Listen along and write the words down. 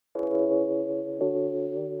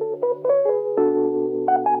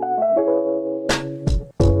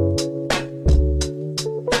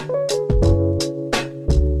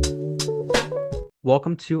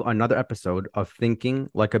welcome to another episode of Thinking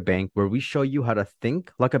Like a Bank, where we show you how to think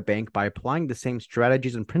like a bank by applying the same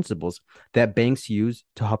strategies and principles that banks use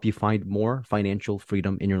to help you find more financial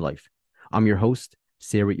freedom in your life. I'm your host,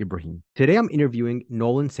 Sari Ibrahim. Today, I'm interviewing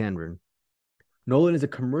Nolan Sanburn. Nolan is a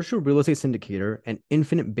commercial real estate syndicator and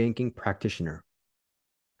infinite banking practitioner.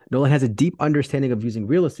 Nolan has a deep understanding of using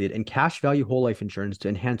real estate and cash value whole life insurance to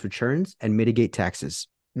enhance returns and mitigate taxes.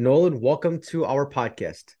 Nolan, welcome to our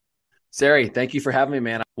podcast. Sari, thank you for having me,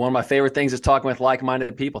 man. One of my favorite things is talking with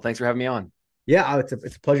like-minded people. Thanks for having me on. Yeah, it's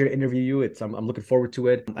a pleasure to interview you. I'm looking forward to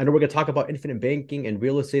it. I know we're going to talk about infinite banking and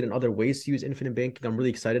real estate and other ways to use infinite banking. I'm really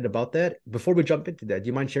excited about that. Before we jump into that, do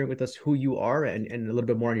you mind sharing with us who you are and a little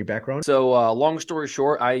bit more on your background? So, long story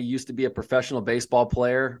short, I used to be a professional baseball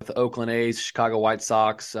player with the Oakland A's, Chicago White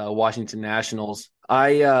Sox, Washington Nationals.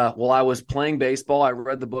 While I was playing baseball, I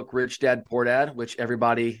read the book Rich Dad Poor Dad, which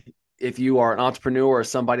everybody, if you are an entrepreneur or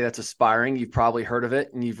somebody that's aspiring, you've probably heard of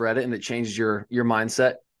it and you've read it, and it changes your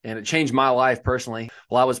mindset. And it changed my life personally.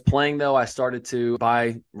 While I was playing, though, I started to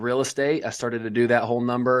buy real estate. I started to do that whole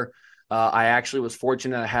number. I actually was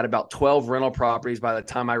fortunate. I had about 12 rental properties by the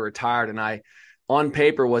time I retired, and I, on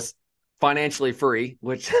paper, was financially free,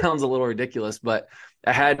 which sounds a little ridiculous, but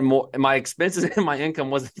I had more. My expenses and my income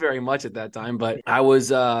wasn't very much at that time. But I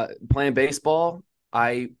was playing baseball.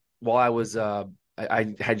 While I was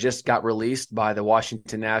I had just got released by the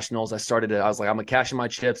Washington Nationals. I was like, I'm going to cash in my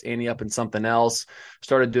chips, ante up in something else,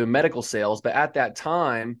 started doing medical sales. But at that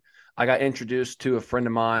time, I got introduced to a friend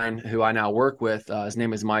of mine who I now work with. His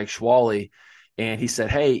name is Mike Schwally. And he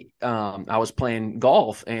said, hey, I was playing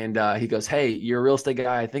golf. And he goes, hey, you're a real estate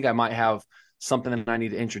guy. I think I might have something that I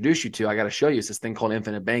need to introduce you to. I got to show you. It's this thing called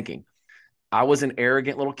infinite banking. I was an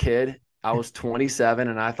arrogant little kid. I was 27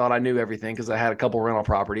 and I thought I knew everything because I had a couple rental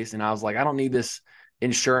properties. And I was like, I don't need this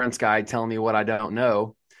insurance guy telling me what I don't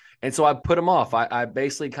know. And so I put him off. I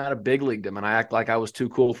basically kind of big leagued him and I act like I was too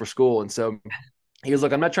cool for school. And so he goes,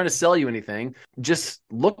 look, I'm not trying to sell you anything. Just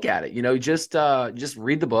look at it. Just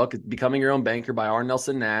read the book, Becoming Your Own Banker by R.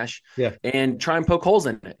 Nelson Nash, Yeah. and try and poke holes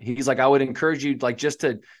in it. He's like, I would encourage you just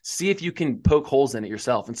to see if you can poke holes in it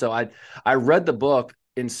yourself. And so I read the book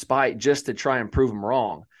in spite just to try and prove him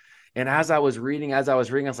wrong. And as I was reading, I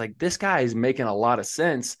was like, this guy is making a lot of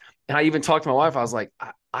sense. And I even talked to my wife. I was like,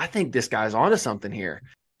 I think this guy's onto something here.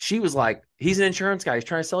 She was like, he's an insurance guy. He's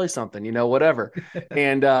trying to sell you something, whatever.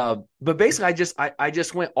 And, but basically I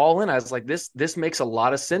just went all in. I was like, this makes a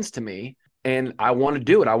lot of sense to me. And I want to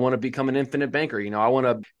do it. I want to become an infinite banker. I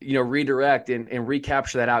want to, redirect and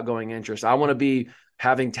recapture that outgoing interest. I want to be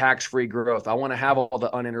having tax-free growth. I want to have all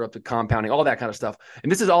the uninterrupted compounding, all that kind of stuff.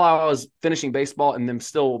 And this is all I was finishing baseball and then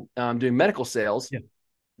still doing medical sales. Yeah.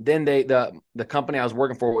 Then the company I was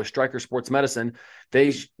working for was Stryker Sports Medicine.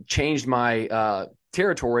 They changed my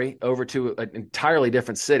territory over to an entirely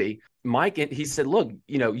different city. Mike, he said, look,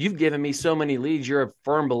 you've given me so many leads. You're a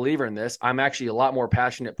firm believer in this. I'm actually a lot more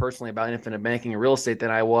passionate personally about infinite banking and real estate than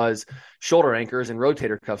I was shoulder anchors and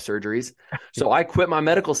rotator cuff surgeries. So I quit my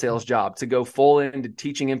medical sales job to go full into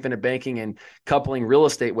teaching infinite banking and coupling real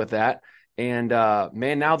estate with that. And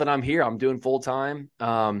man, now that I'm here, I'm doing full time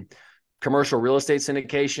commercial real estate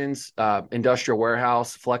syndications, industrial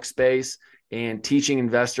warehouse, flex space, and teaching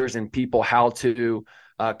investors and people how to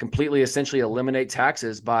completely essentially eliminate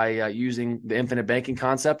taxes by using the infinite banking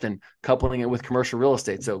concept and coupling it with commercial real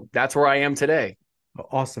estate. So that's where I am today.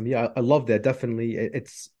 Awesome. Yeah, I love that. Definitely.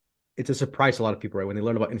 It's a surprise to a lot of people, right? When they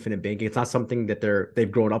learn about infinite banking, it's not something that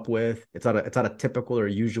they've grown up with. It's not a typical or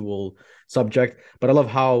usual subject. But I love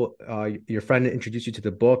how your friend introduced you to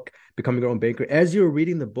the book, Becoming Your Own Banker. As you were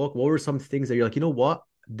reading the book, what were some things that you're like, you know what?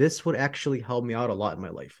 This would actually help me out a lot in my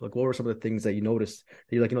life. Like, what were some of the things that you noticed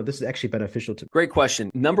that you're like, this is actually beneficial to me? Great question.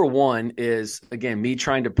 Number one is, again, me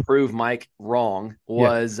trying to prove Mike wrong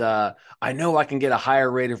was I know I can get a higher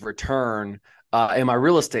rate of return in my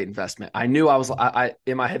real estate investment. I knew I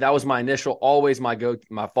in my head, that was my initial, always my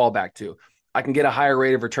fallback to. I can get a higher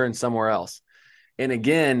rate of return somewhere else. And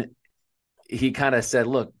again, he kind of said,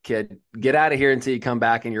 look, kid, get out of here until you come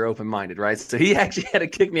back and you're open-minded, right? So he actually had to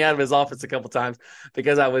kick me out of his office a couple of times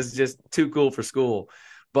because I was just too cool for school.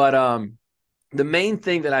 But the main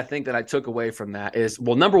thing that I think that I took away from that is,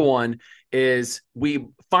 well, number one is we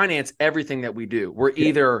finance everything that we do. We're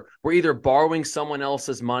either borrowing someone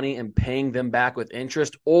else's money and paying them back with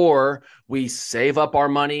interest, or we save up our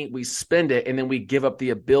money, we spend it, and then we give up the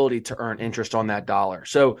ability to earn interest on that dollar.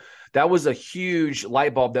 So that was a huge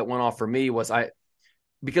light bulb that went off for me.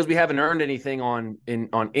 Because we haven't earned anything on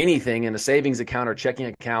anything in a savings account or checking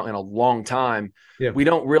account in a long time. Yeah. We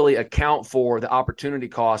don't really account for the opportunity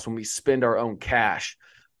cost when we spend our own cash.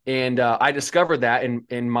 And I discovered that,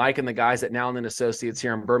 and Mike and the guys at Nolan Associates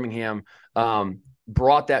here in Birmingham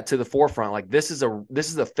brought that to the forefront. Like this is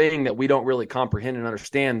a thing that we don't really comprehend and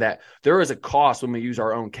understand, that there is a cost when we use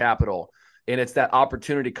our own capital. And it's that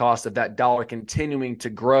opportunity cost of that dollar continuing to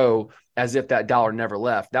grow as if that dollar never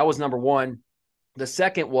left. That was number one. The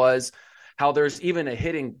second was how there's even a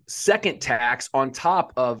hidden second tax on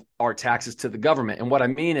top of our taxes to the government. And what I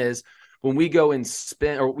mean is, when we go and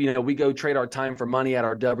spend, or we go trade our time for money at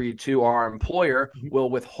our W-2, our employer will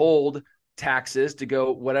withhold taxes to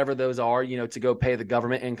go, whatever those are, to go pay the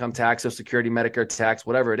government income tax, Social Security, Medicare tax,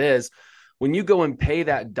 whatever it is. When you go and pay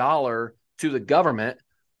that dollar to the government,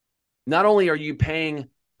 not only are you paying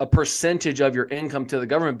a percentage of your income to the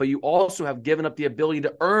government, but you also have given up the ability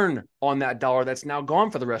to earn on that dollar that's now gone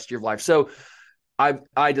for the rest of your life. So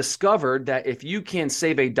I discovered that if you can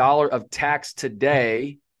save $1 of tax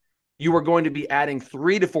today, you are going to be adding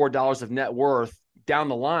 $3 to $4 of net worth down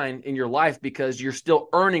the line in your life, because you're still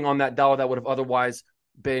earning on that dollar that would have otherwise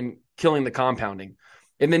been killing the compounding.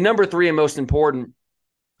 And then number three, and most important,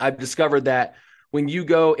 I've discovered that when you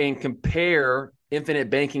go and compare infinite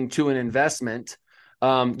banking to an investment,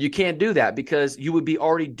 you can't do that, because you would be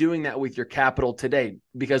already doing that with your capital today.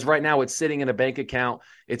 Because right now it's sitting in a bank account,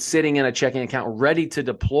 it's sitting in a checking account ready to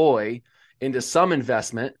deploy into some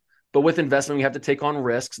investment. But with investment, you have to take on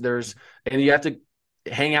risks. And you have to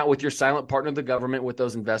hang out with your silent partner, the government, with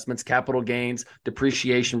those investments, capital gains,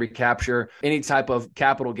 depreciation, recapture, any type of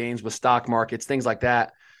capital gains with stock markets, things like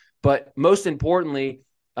that. But most importantly,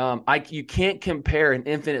 you can't compare an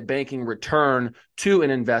infinite banking return to an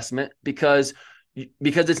investment, because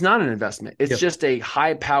it's not an investment. It's just a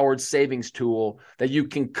high-powered savings tool that you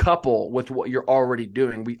can couple with what you're already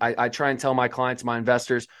doing. I try and tell my clients, my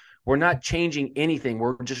investors, we're not changing anything.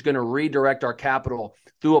 We're just going to redirect our capital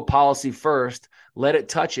through a policy first, let it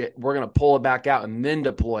touch it. We're going to pull it back out and then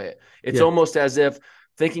deploy it. It's almost as if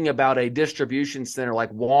thinking about a distribution center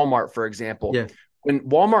like Walmart, for example. Yeah. When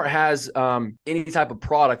Walmart has any type of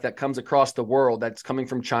product that comes across the world that's coming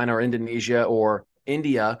from China or Indonesia or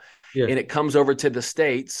India, and it comes over to the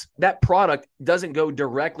States, that product doesn't go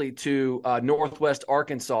directly to Northwest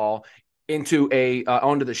Arkansas onto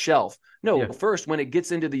the shelf. No, first, when it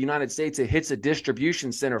gets into the United States, it hits a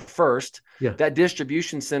distribution center first. That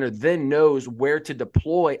distribution center then knows where to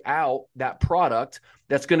deploy out that product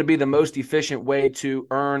that's going to be the most efficient way to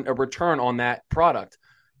earn a return on that product.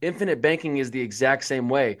 Infinite banking is the exact same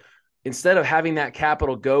way. Instead of having that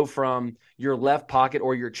capital go from your left pocket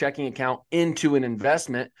or your checking account into an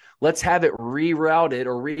investment, let's have it rerouted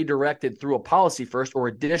or redirected through a policy first or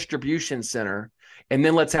a distribution center. And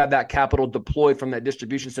then let's have that capital deployed from that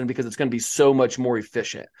distribution center, because it's going to be so much more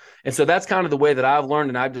efficient. And so that's kind of the way that I've learned,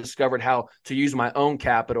 and I've discovered how to use my own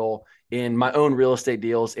capital in my own real estate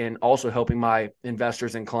deals, and also helping my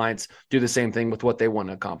investors and clients do the same thing with what they want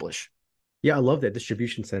to accomplish. Yeah, I love that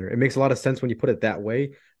distribution center. It makes a lot of sense when you put it that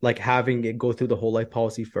way, like having it go through the whole life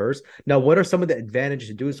policy first. Now, what are some of the advantages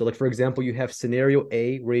to doing so? Like, for example, you have scenario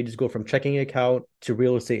A, where you just go from checking account to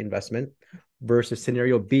real estate investment, versus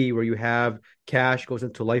scenario B, where you have cash goes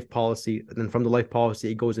into life policy, and then from the life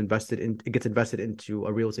policy, it gets invested into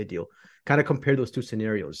a real estate deal. Kind of compare those two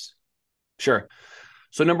scenarios. Sure.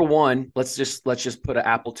 So number one, let's just put an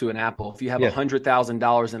apple to an apple. If you have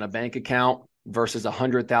 $100,000 in a bank account versus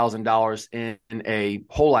 $100,000 in a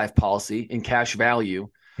whole life policy in cash value,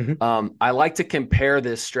 I like to compare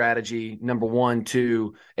this strategy, number one,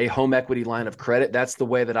 to a home equity line of credit. That's the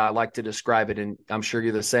way that I like to describe it, and I'm sure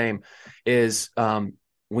you're the same, is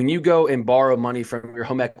when you go and borrow money from your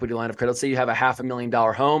home equity line of credit, let's say you have a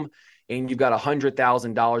 $500,000 home and you've got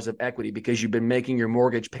 $100,000 of equity because you've been making your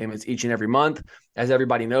mortgage payments each and every month. As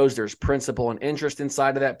everybody knows, there's principal and interest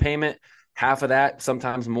inside of that payment. Half of that,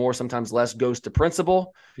 sometimes more, sometimes less, goes to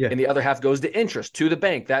principal, and the other half goes to interest to the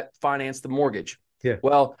bank that financed the mortgage.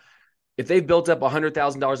 Well, if they've built up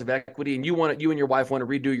 $100,000 of equity, and you and your wife want to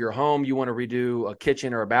redo your home, you want to redo a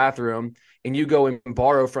kitchen or a bathroom, and you go and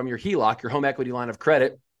borrow from your HELOC, your home equity line of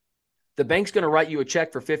credit, the bank's going to write you a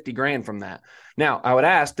check for $50,000 from that. Now, I would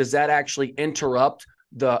ask, does that actually interrupt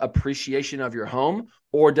the appreciation of your home,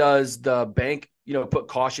 or does the bank, put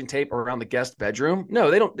caution tape around the guest bedroom?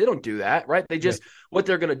 No, they don't do that, right? They just, what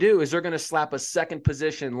they're going to do is they're going to slap a second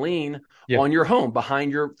position lien on your home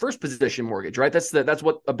behind your first position mortgage, right? That's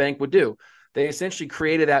what a bank would do. They essentially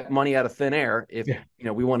created that money out of thin air, if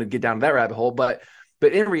we want to get down to that rabbit hole. But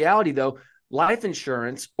in reality, though, life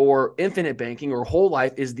insurance or infinite banking or whole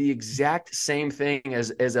life is the exact same thing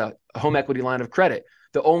as a home equity line of credit.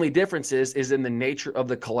 The only difference is in the nature of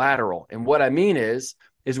the collateral. And what I mean is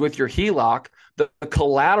with your HELOC, the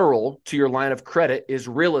collateral to your line of credit is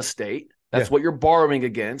real estate. Yeah. That's what you're borrowing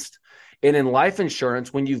against. And in life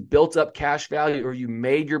insurance, when you've built up cash value or you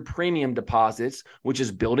made your premium deposits, which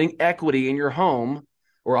is building equity in your home,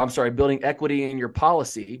 or I'm sorry, building equity in your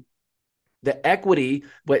policy, the equity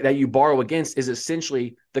that you borrow against is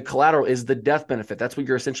essentially the collateral is the death benefit. That's what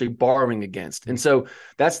you're essentially borrowing against. And so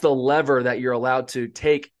that's the lever that you're allowed to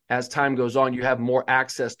take as time goes on. You have more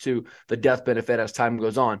access to the death benefit as time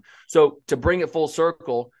goes on. So to bring it full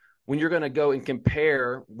circle, when you're going to go and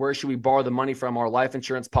compare where should we borrow the money from, our life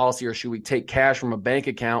insurance policy, or should we take cash from a bank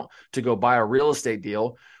account to go buy a real estate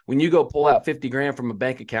deal? When you go pull out 50 grand from a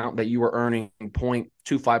bank account that you were earning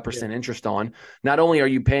 0.25% interest on, not only are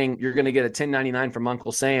you paying, you're going to get a 1099 from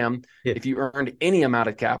Uncle Sam if you earned any amount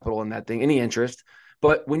of capital in that thing, any interest.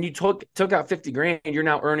 But when you took out 50 grand, you're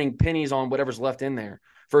now earning pennies on whatever's left in there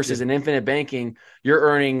versus in infinite banking, you're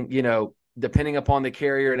earning, depending upon the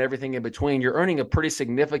carrier and everything in between, you're earning a pretty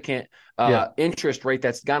significant interest rate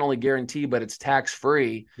that's not only guaranteed, but it's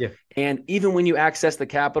tax-free. Yeah. And even when you access the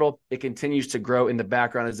capital, it continues to grow in the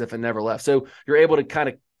background as if it never left. So you're able to kind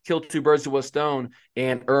of kill two birds with one stone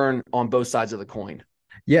and earn on both sides of the coin.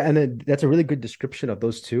 Yeah, and then that's a really good description of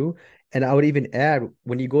those two. And I would even add,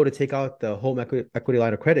 when you go to take out the home equity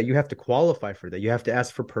line of credit, you have to qualify for that. You have to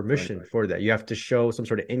ask for permission for that. You have to show some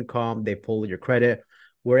sort of income. They pull your credit.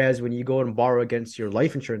 Whereas when you go and borrow against your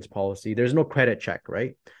life insurance policy, there's no credit check,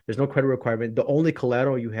 right? There's no credit requirement. The only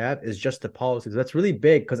collateral you have is just the policy. So that's really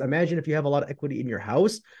big, because imagine if you have a lot of equity in your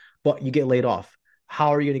house, but you get laid off.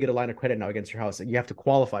 How are you going to get a line of credit now against your house? You have to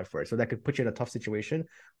qualify for it. So that could put you in a tough situation.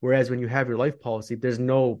 Whereas when you have your life policy, there's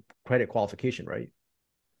no credit qualification, right?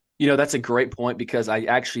 That's a great point, because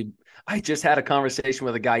I just had a conversation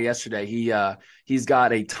with a guy yesterday. He's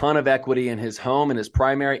got a ton of equity in his home and his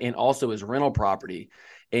primary and also his rental property.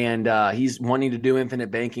 And he's wanting to do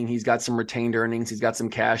infinite banking. He's got some retained earnings. He's got some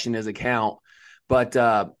cash in his account.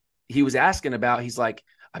 But he was asking about, he's like,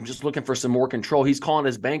 I'm just looking for some more control. He's calling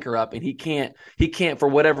his banker up, and he can't, for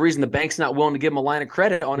whatever reason, the bank's not willing to give him a line of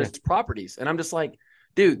credit on his properties. And I'm just like,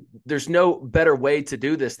 dude, there's no better way to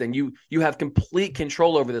do this than you have complete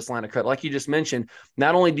control over this line of credit. Like you just mentioned,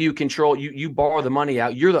 not only do you control, you borrow the money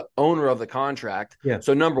out, you're the owner of the contract. Yeah.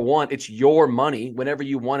 So number one, it's your money whenever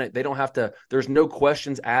you want it. They don't have to, there's no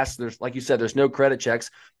questions asked. There's, like you said, there's no credit checks.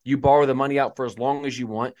 You borrow the money out for as long as you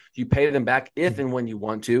want. You pay them back if and when you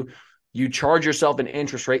want to. You charge yourself an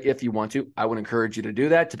interest rate if you want to. I would encourage you to do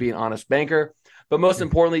that, to be an honest banker. But most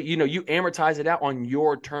importantly, you amortize it out on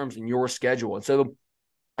your terms and your schedule. And so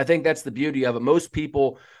I think that's the beauty of it. Most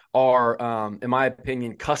people are, in my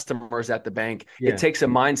opinion, customers at the bank. It takes a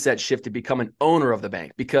mindset shift to become an owner of the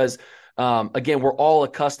bank, because, again, we're all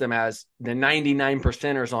accustomed as the 99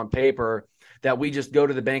 percenters on paper that we just go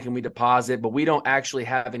to the bank and we deposit, but we don't actually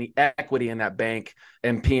have any equity in that bank,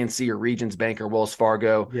 and PNC or Regions Bank or Wells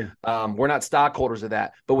Fargo. We're not stockholders of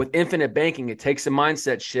that. But with infinite banking, it takes a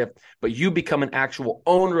mindset shift, but you become an actual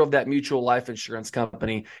owner of that mutual life insurance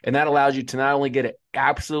company. And that allows you to not only get an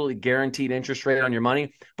absolutely guaranteed interest rate on your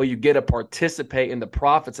money, but you get to participate in the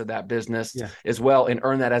profits of that business as well, and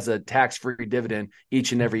earn that as a tax-free dividend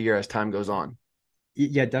each and every year as time goes on.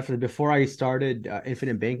 Yeah, definitely. Before I started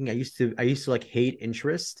infinite banking, I used to like hate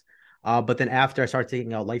interest. But then after I started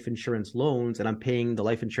taking out life insurance loans, and I'm paying the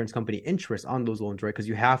life insurance company interest on those loans, right? Because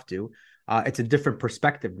you have to. It's a different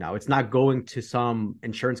perspective now. It's not going to some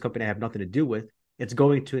insurance company I have nothing to do with. It's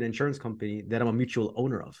going to an insurance company that I'm a mutual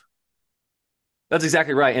owner of. That's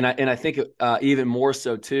exactly right. And I think even more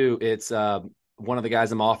so too, it's one of the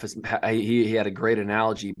guys in my office, he had a great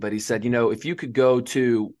analogy, but he said, if you could go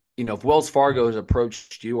to, if Wells Fargo has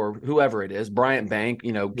approached you, or whoever it is, Bryant Bank,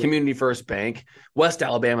 Community First Bank, West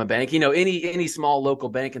Alabama Bank, any small local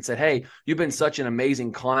bank, and said, hey, you've been such an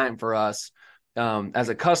amazing client for us as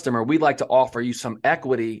a customer, we'd like to offer you some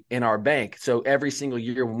equity in our bank. So every single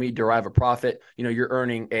year when we derive a profit, you're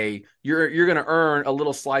earning you're going to earn a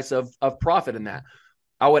little slice of profit in that.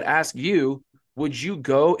 I would ask you, would you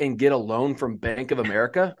go and get a loan from Bank of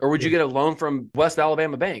America, or would you get a loan from West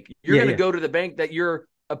Alabama Bank? You're going to go to the bank that you're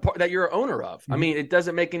an owner of. I mean, it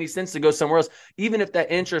doesn't make any sense to go somewhere else. Even if that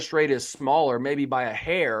interest rate is smaller, maybe by a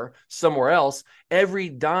hair somewhere else, every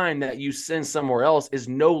dime that you send somewhere else is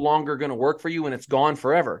no longer going to work for you, and it's gone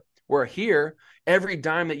forever. Where here, every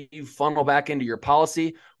dime that you funnel back into your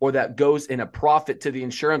policy, or that goes in a profit to the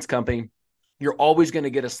insurance company, you're always going to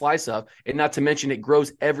get a slice of. And not to mention, it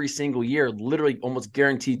grows every single year, literally almost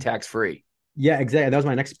guaranteed tax-free. Yeah, exactly. That was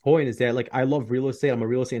my next point, is that, like, I love real estate. I'm a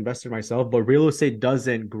real estate investor myself, but real estate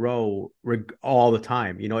doesn't grow all the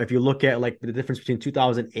time. If you look at like the difference between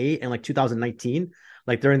 2008 and like 2019,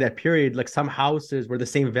 like during that period, like some houses were the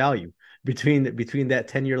same value. between that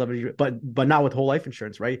 10-year leverage, but not with whole life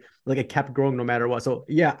insurance, right? Like it kept growing no matter what. So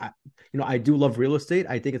yeah, I do love real estate.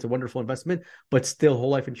 I think it's a wonderful investment, but still whole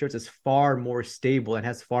life insurance is far more stable and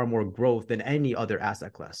has far more growth than any other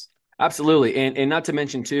asset class. Absolutely. And not to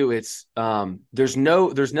mention too, it's there's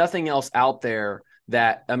nothing else out there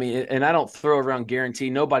that, I mean, and I don't throw around guarantee.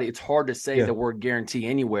 Nobody, it's hard to say Yeah. the word guarantee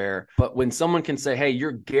anywhere, but when someone can say, hey,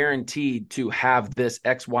 you're guaranteed to have this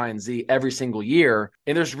X, Y, and Z every single year,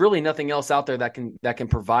 and there's really nothing else out there that can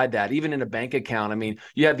provide that, even in a bank account. I mean,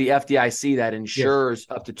 you have the FDIC that Yeah. insures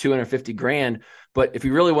up to 250 grand. But if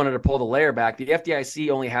you really wanted to pull the layer back, the FDIC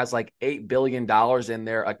only has like $8 billion in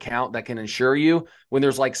their account that can insure you when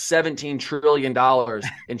there's like $17 trillion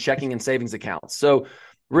in checking and savings accounts. So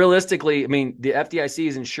realistically, I mean, the FDIC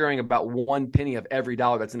is insuring about 1 penny of every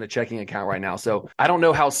dollar that's in a checking account right now. So I don't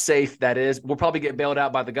know how safe that is. We'll probably get bailed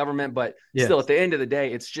out by the government, but Yeah. still, at the end of the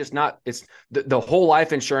day, it's just not. It's the whole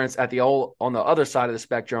life insurance on the other side of the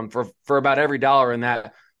spectrum for about every dollar in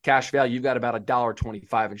that cash value, you've got about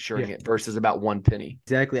 $1.25 insuring Yeah. it versus about 1 penny.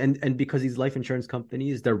 Exactly. And because these life insurance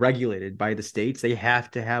companies, they're regulated by the states, they have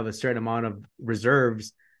to have a certain amount of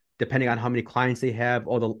reserves depending on how many clients they have,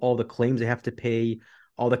 all the claims they have to pay,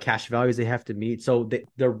 all the cash values they have to meet. So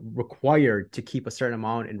they're required to keep a certain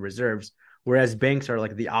amount in reserves. Whereas banks are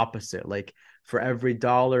like the opposite. Like for every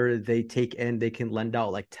dollar they take in, they can lend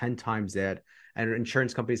out like 10 times that. And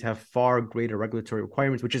insurance companies have far greater regulatory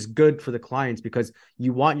requirements, which is good for the clients because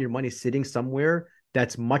you want your money sitting somewhere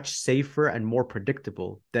that's much safer and more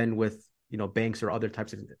predictable than with banks or other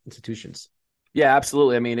types of institutions. Yeah,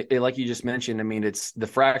 absolutely. I mean, like you just mentioned, I mean, it's the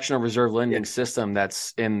fractional reserve Yeah. lending system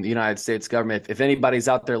that's in the United States government. If anybody's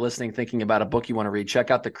out there listening, thinking about a book you want to read,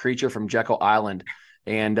 check out The Creature from Jekyll Island,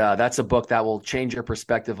 and that's a book that will change your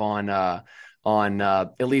perspective on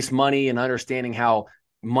at least money and understanding how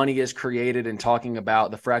money is created and talking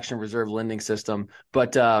about the fractional reserve lending system.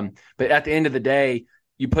 But at the end of the day,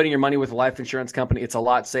 you putting your money with a life insurance company, it's a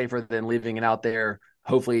lot safer than leaving it out there,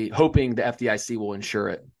 hopefully hoping the FDIC will insure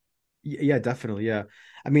it. Yeah, definitely. Yeah.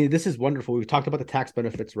 I mean, this is wonderful. We've talked about the tax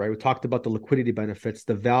benefits, right? We talked about the liquidity benefits,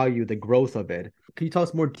 the value, the growth of it. Can you tell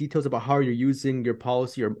us more details about how you're using your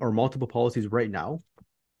policy or multiple policies right now?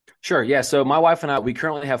 Sure. Yeah. So my wife and I, we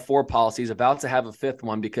currently have 4 policies, about to have a fifth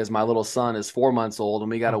one because my little son is 4 months old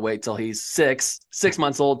and we got to Oh, wait till he's six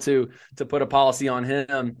months old to put a policy on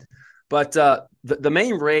him. But the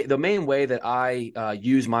main way that I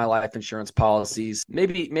use my life insurance policies,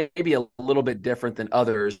 maybe a little bit different than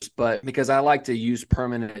others, but because I like to use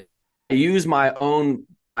permanent, I use my own,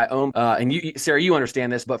 and you, Sarah, you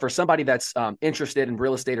understand this, but for somebody that's interested in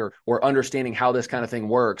real estate or understanding how this kind of thing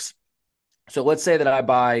works. So let's say that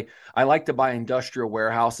I like to buy industrial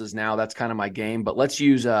warehouses now. That's kind of my game, but let's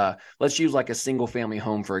use like a single family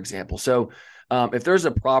home, for example. So if there's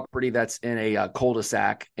a property that's in a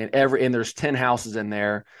cul-de-sac and there's 10 houses in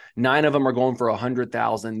there, 9 of them are going for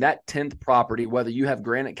 100,000. That 10th property, whether you have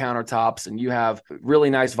granite countertops and you have really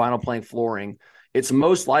nice vinyl plank flooring, it's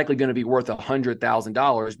most likely going to be worth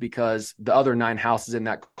 $100,000 because the other 9 houses in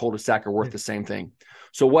that cul-de-sac are worth yeah. the same thing.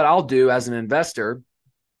 So what I'll do as an investor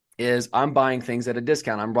is I'm buying things at a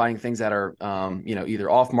discount. I'm buying things that are, either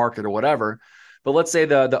off market or whatever. But let's say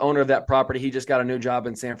the owner of that property, he just got a new job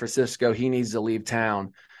in San Francisco. He needs to leave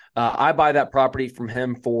town. I buy that property from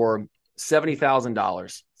him for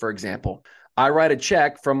 $70,000, for example. I write a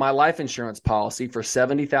check from my life insurance policy for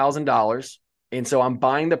 $70,000. And so I'm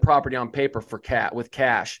buying the property on paper with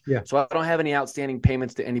cash. Yeah. So I don't have any outstanding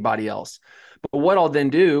payments to anybody else. But what I'll then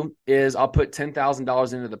do is I'll put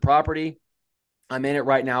 $10,000 into the property. I'm in it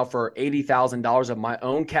right now for $80,000 of my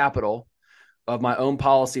own capital, of my own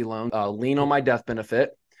policy loan, lien on my death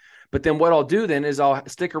benefit. But then what I'll do then is I'll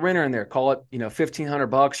stick a renter in there, call it,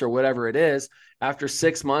 $1,500 or whatever it is. After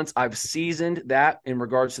 6 months, I've seasoned that in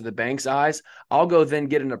regards to the bank's eyes. I'll go then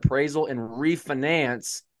get an appraisal and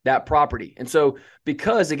refinance that property. And so,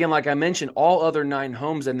 because again, like I mentioned, all other 9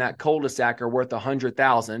 homes in that cul-de-sac are worth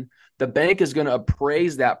 100,000. The bank is going to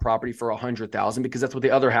appraise that property for 100,000 because that's what the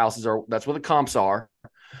other houses are. That's what the comps are.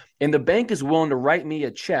 And the bank is willing to write me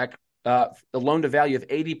a check, the loan to value of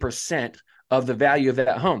 80% of the value of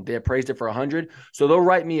that home. They appraised it for 100. So they'll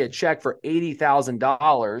write me a check for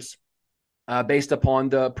 $80,000 based upon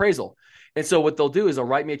the appraisal. And so what they'll do is they'll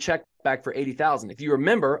write me a check back for 80,000. If you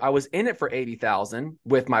remember, I was in it for 80,000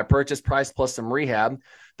 with my purchase price plus some rehab.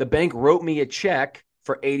 The bank wrote me a check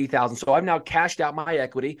for 80,000. So I've now cashed out my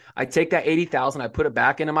equity. I take that 80,000, I put it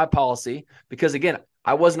back into my policy because again,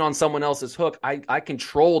 I wasn't on someone else's hook. I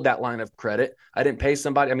controlled that line of credit. I didn't pay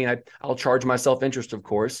somebody. I mean, I'll charge myself interest, of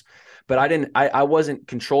course, but I wasn't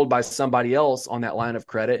controlled by somebody else on that line of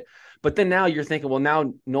credit. But then now you're thinking, well,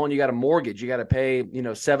 now knowing you got a mortgage, you got to pay,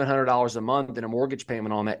 $700 a month in a mortgage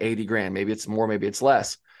payment on that 80 grand. Maybe it's more, maybe it's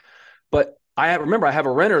less. But I have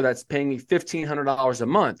a renter that's paying me $1,500 a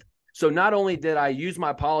month. So not only did I use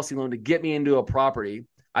my policy loan to get me into a property,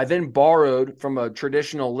 I then borrowed from a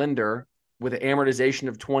traditional lender with an amortization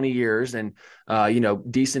of 20 years and,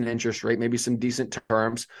 decent interest rate, maybe some decent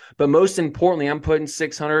terms. But most importantly, I'm putting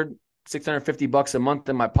 $650 a month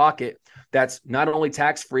in my pocket. That's not only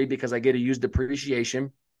tax-free because I get to use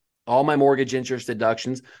depreciation, all my mortgage interest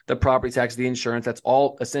deductions, the property tax, the insurance, that's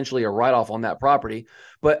all essentially a write-off on that property.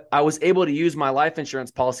 But I was able to use my life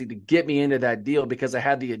insurance policy to get me into that deal because I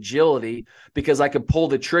had the agility, because I could pull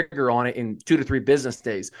the trigger on it in 2 to 3 business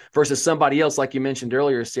days versus somebody else, like you mentioned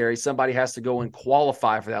earlier, Sari, somebody has to go and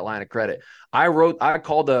qualify for that line of credit. I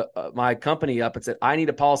called my company up and said, I need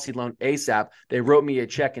a policy loan ASAP. They wrote me a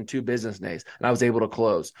check in 2 business days and I was able to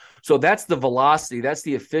close. So that's the velocity, that's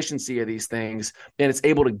the efficiency of these things. And it's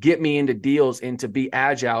able to get me into deals and to be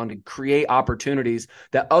agile and to create opportunities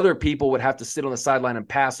that other people would have to sit on the sideline and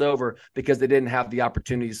pass over because they didn't have the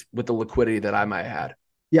opportunities with the liquidity that I might have had.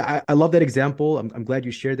 Yeah, I love that example. I'm glad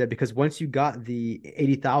you shared that, because once you got the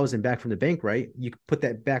 80,000 back from the bank, right, you put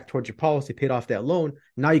that back towards your policy, paid off that loan.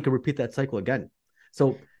 Now you can repeat that cycle again.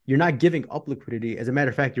 So you're not giving up liquidity. As a matter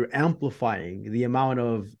of fact, you're amplifying the amount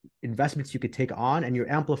of investments you could take on, and you're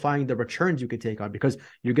amplifying the returns you could take on, because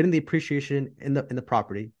you're getting the appreciation in the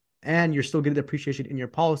property, and you're still getting the appreciation in your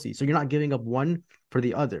policy. So you're not giving up one for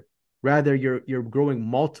the other. Rather, you're growing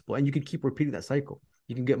multiple, and you can keep repeating that cycle.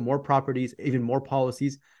 You can get more properties, even more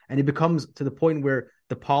policies, and it becomes to the point where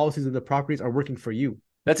the policies of the properties are working for you.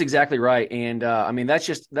 That's exactly right. And that's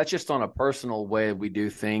just on a personal way we do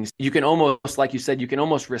things. You can almost, like you said, you can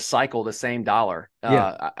almost recycle the same dollar.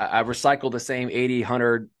 Yeah. I recycle the same 80,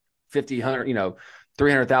 100, 50, 100,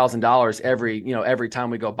 $300,000 every time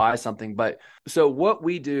we go buy something. But so what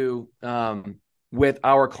we do with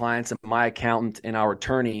our clients and my accountant and our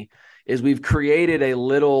attorney is we've created a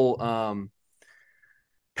little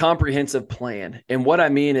comprehensive plan. And what I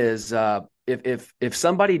mean is, if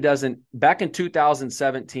somebody doesn't, back in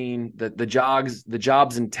 2017, the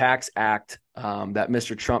Jobs and Tax Act that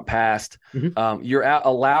Mr. Trump passed, you're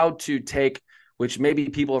allowed to take, which maybe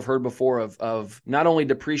people have heard before, of not only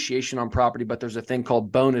depreciation on property, but there's a thing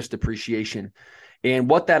called bonus depreciation. And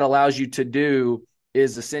what that allows you to do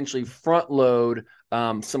is essentially front load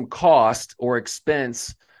some cost or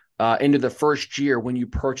expense into the first year when you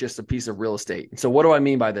purchase a piece of real estate. So what do I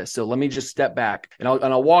mean by this? So let me just step back and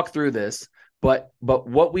I'll walk through this. But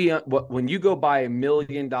when you go buy $1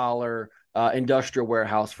 million industrial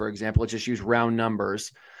warehouse, for example, let's just use round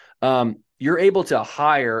numbers. You're able to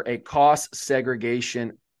hire a cost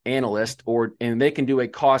segregation analyst, and they can do a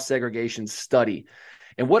cost segregation study.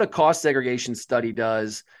 And what a cost segregation study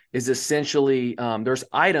does is essentially there's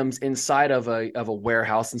items inside of a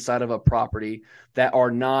warehouse, inside of a property that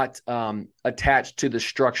are not attached to the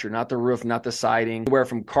structure, not the roof, not the siding, anywhere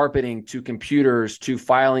from carpeting to computers to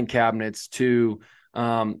filing cabinets to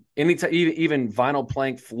even vinyl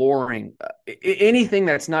plank flooring, anything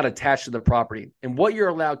that's not attached to the property. And what you're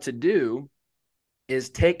allowed to do is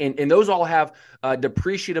take, and those all have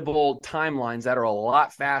depreciable timelines that are a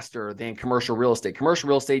lot faster than commercial real estate. Commercial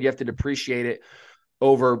real estate, you have to depreciate it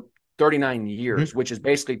over 39 years, which is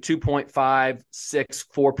basically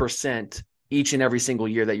 2.564% each and every single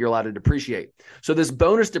year that you're allowed to depreciate. So this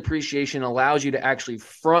bonus depreciation allows you to actually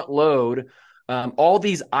front load all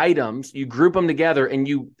these items. You group them together and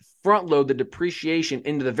you front load the depreciation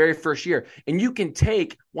into the very first year. And you can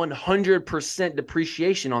take 100%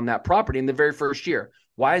 depreciation on that property in the very first year.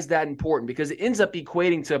 Why is that important? Because it ends up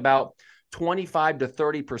equating to about 25 to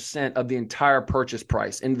 30% of the entire purchase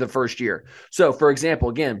price into the first year. So for example,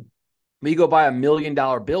 again, when you go buy $1 million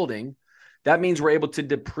building, that means we're able to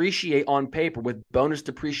depreciate on paper with bonus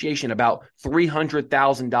depreciation about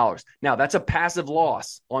 $300,000. Now that's a passive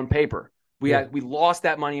loss on paper. We lost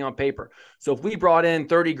that money on paper. So if we brought in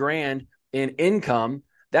 30 grand in income,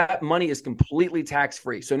 that money is completely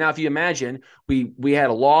tax-free. So now if you imagine we had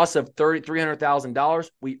a loss of $300,000,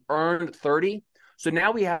 we earned 30. So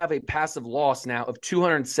now we have a passive loss now of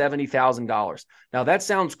 $270,000. Now that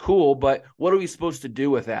sounds cool, but what are we supposed to do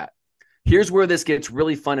with that? Here's where this gets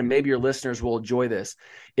really fun, and maybe your listeners will enjoy this,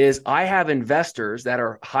 is I have investors that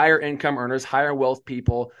are higher income earners, higher wealth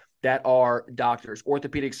people that are doctors,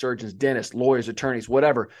 orthopedic surgeons, dentists, lawyers, attorneys,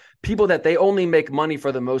 whatever, people that they only make money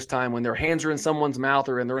for the most time when their hands are in someone's mouth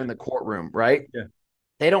or they're in the courtroom, right? Yeah.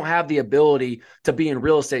 They don't have the ability to be in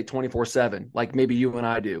real estate 24/7 like maybe you and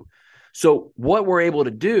I do. So what we're able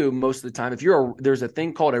to do most of the time, there's a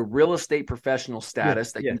thing called a real estate professional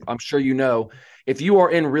status that I'm sure you know. If you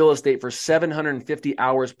are in real estate for 750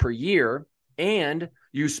 hours per year and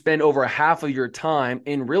you spend over half of your time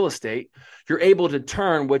in real estate, you're able to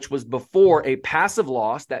turn, which was before a passive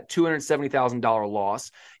loss, that $270,000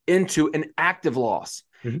 loss, into an active loss.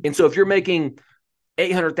 Mm-hmm. And so if you're making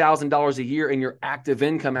 $800,000 a year in your active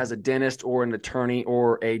income as a dentist or an attorney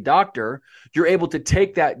or a doctor, you're able to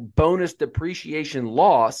take that bonus depreciation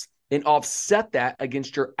loss and offset that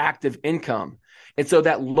against your active income. And so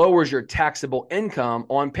that lowers your taxable income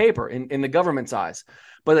on paper in the government's eyes.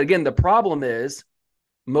 But again, the problem is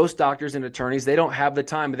most doctors and attorneys, they don't have the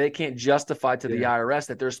time, but they can't justify to the IRS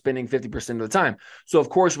that they're spending 50% of the time. So of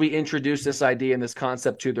course we introduce this idea and this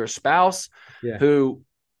concept to their spouse who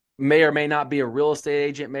may or may not be a real estate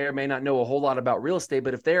agent, may or may not know a whole lot about real estate,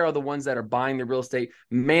 but if they are the ones that are buying the real estate,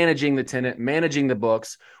 managing the tenant, managing the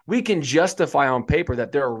books, we can justify on paper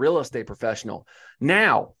that they're a real estate professional.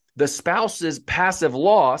 Now, the spouse's passive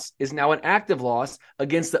loss is now an active loss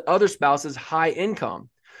against the other spouse's high income.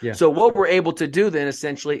 Yeah. So what we're able to do then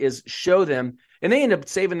essentially is show them, and they end up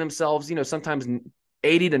saving themselves, sometimes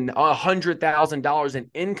 $80,000 to $100,000 in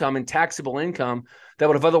income and taxable income that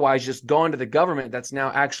would have otherwise just gone to the government. That's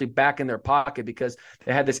now actually back in their pocket because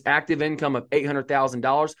they had this active income of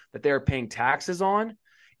 $800,000 that they're paying taxes on.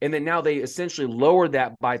 And then now they essentially lowered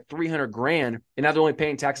that by $300,000. And now they're only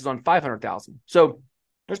paying taxes on $500,000. So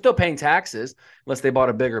they're still paying taxes unless they bought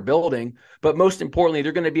a bigger building. But most importantly,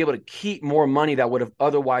 they're going to be able to keep more money that would have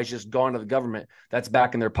otherwise just gone to the government that's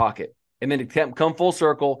back in their pocket. And then to come full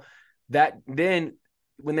circle, that then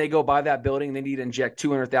when they go buy that building, they need to inject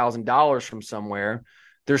 $200,000 from somewhere.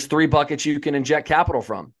 There's 3 buckets you can inject capital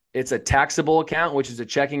from. It's a taxable account, which is a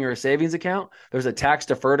checking or a savings account. There's a tax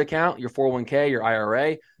deferred account, your 401k, your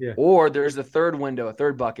IRA, or there's a third window, a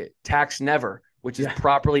third bucket, tax never, which is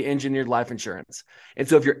properly engineered life insurance. And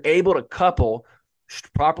so if you're able to couple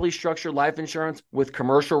properly structured life insurance with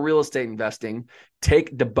commercial real estate investing,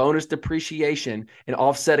 take the bonus depreciation and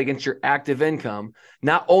offset against your active income,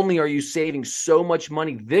 not only are you saving so much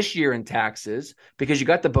money this year in taxes because you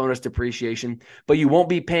got the bonus depreciation, but you won't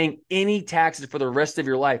be paying any taxes for the rest of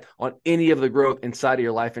your life on any of the growth inside of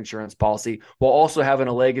your life insurance policy, while also having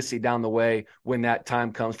a legacy down the way when that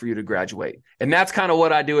time comes for you to graduate. And that's kind of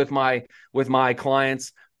what I do with my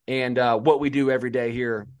clients and what we do every day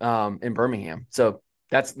here in Birmingham. So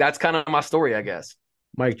that's kind of my story, I guess.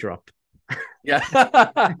 Mic drop. Yeah,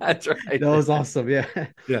 that's right. That was awesome. Yeah.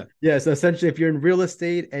 So essentially, if you're in real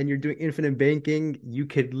estate and you're doing infinite banking, you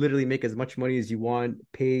could literally make as much money as you want,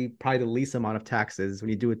 pay probably the least amount of taxes when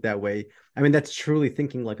you do it that way. I mean, that's truly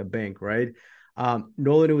thinking like a bank, right?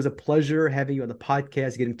 Nolan, it was a pleasure having you on the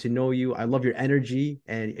podcast, getting to know you. I love your energy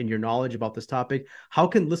and your knowledge about this topic. How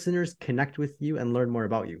can listeners connect with you and learn more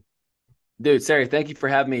about you? Dude, Sari, thank you for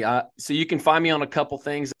having me. So you can find me on a couple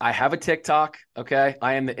things. I have a TikTok. Okay.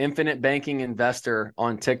 I am the Infinite Banking Investor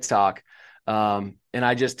on TikTok. And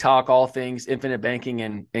I just talk all things infinite banking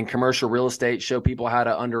and commercial real estate, show people how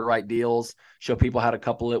to underwrite deals, show people how to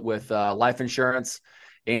couple it with life insurance.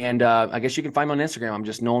 And I guess you can find me on Instagram. I'm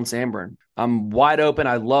just Nolan Sanburn. I'm wide open.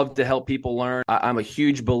 I love to help people learn. I'm a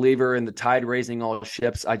huge believer in the tide raising all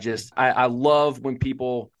ships. I love when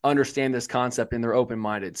people understand this concept and they're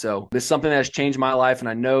open-minded. So this is something that has changed my life. And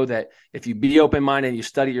I know that if you be open-minded and you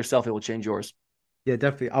study yourself, it will change yours. Yeah,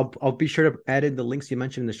 definitely. I'll be sure to add in the links you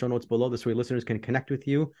mentioned in the show notes below. This way listeners can connect with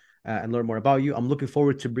you and learn more about you. I'm looking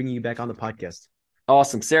forward to bringing you back on the podcast.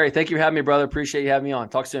 Awesome. Sari, thank you for having me, brother. Appreciate you having me on.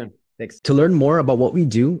 Talk soon. Thanks. To learn more about what we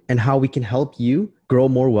do and how we can help you grow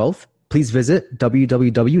more wealth, please visit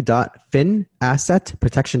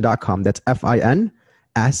www.finassetprotection.com. That's FIN,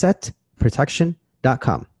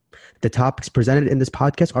 assetprotection.com. The topics presented in this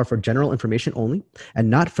podcast are for general information only and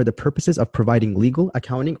not for the purposes of providing legal,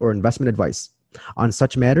 accounting, or investment advice. On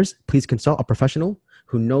such matters, please consult a professional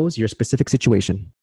who knows your specific situation.